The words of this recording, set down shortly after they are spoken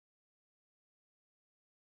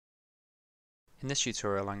In this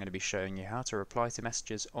tutorial I'm going to be showing you how to reply to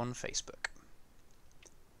messages on Facebook.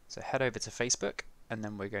 So head over to Facebook and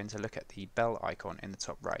then we're going to look at the bell icon in the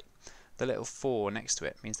top right. The little 4 next to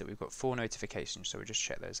it means that we've got 4 notifications, so we'll just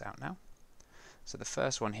check those out now. So the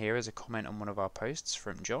first one here is a comment on one of our posts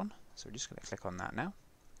from John, so we're just going to click on that now.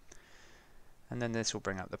 And then this will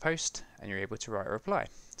bring up the post and you're able to write a reply.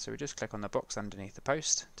 So we just click on the box underneath the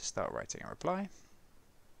post to start writing a reply.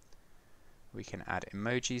 We can add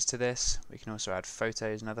emojis to this, we can also add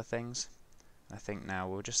photos and other things. And I think now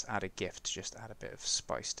we'll just add a GIF to just add a bit of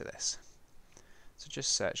spice to this. So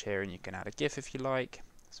just search here and you can add a GIF if you like.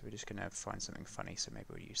 So we're just going to find something funny, so maybe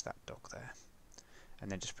we'll use that dog there. And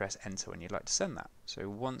then just press enter when you'd like to send that. So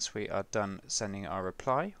once we are done sending our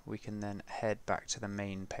reply, we can then head back to the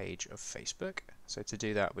main page of Facebook. So to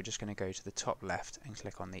do that, we're just going to go to the top left and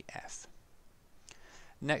click on the F.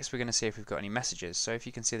 Next we're going to see if we've got any messages. So if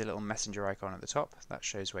you can see the little messenger icon at the top, that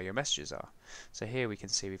shows where your messages are. So here we can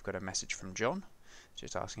see we've got a message from John,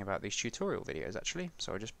 just asking about these tutorial videos actually.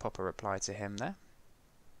 So I'll just pop a reply to him there.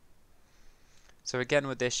 So again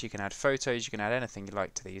with this you can add photos, you can add anything you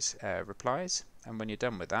like to these replies, and when you're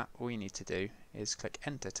done with that all you need to do is click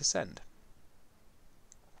enter to send.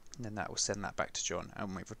 And then that will send that back to John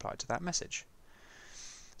and we've replied to that message.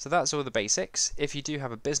 So that's all the basics. If you do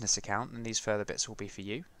have a business account, then these further bits will be for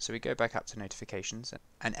you. So we go back up to notifications,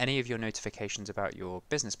 and any of your notifications about your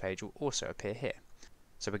business page will also appear here.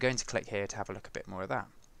 So we're going to click here to have a look a bit more of that.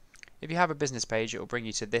 If you have a business page, it will bring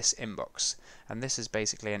you to this inbox, and this is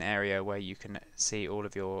basically an area where you can see all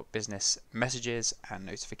of your business messages and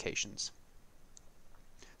notifications.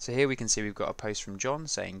 So here we can see we've got a post from John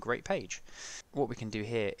saying great page. What we can do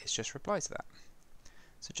here is just reply to that.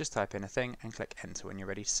 So just type in a thing and click enter when you're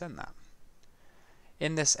ready to send that.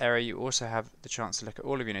 In this area you also have the chance to look at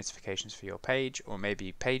all of your notifications for your page, or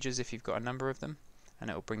maybe pages if you've got a number of them,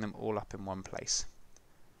 and it will bring them all up in one place.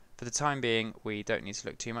 For the time being we don't need to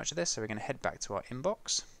look too much at this, so we're going to head back to our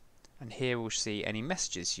inbox, and here we'll see any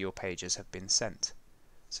messages to your pages have been sent.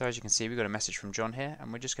 So as you can see we've got a message from John here,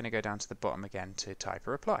 and we're just going to go down to the bottom again to type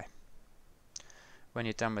a reply. When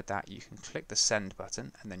you're done with that you can click the send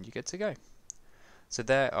button and then you're good to go. So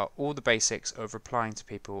there are all the basics of replying to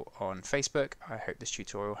people on Facebook. I hope this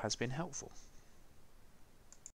tutorial has been helpful.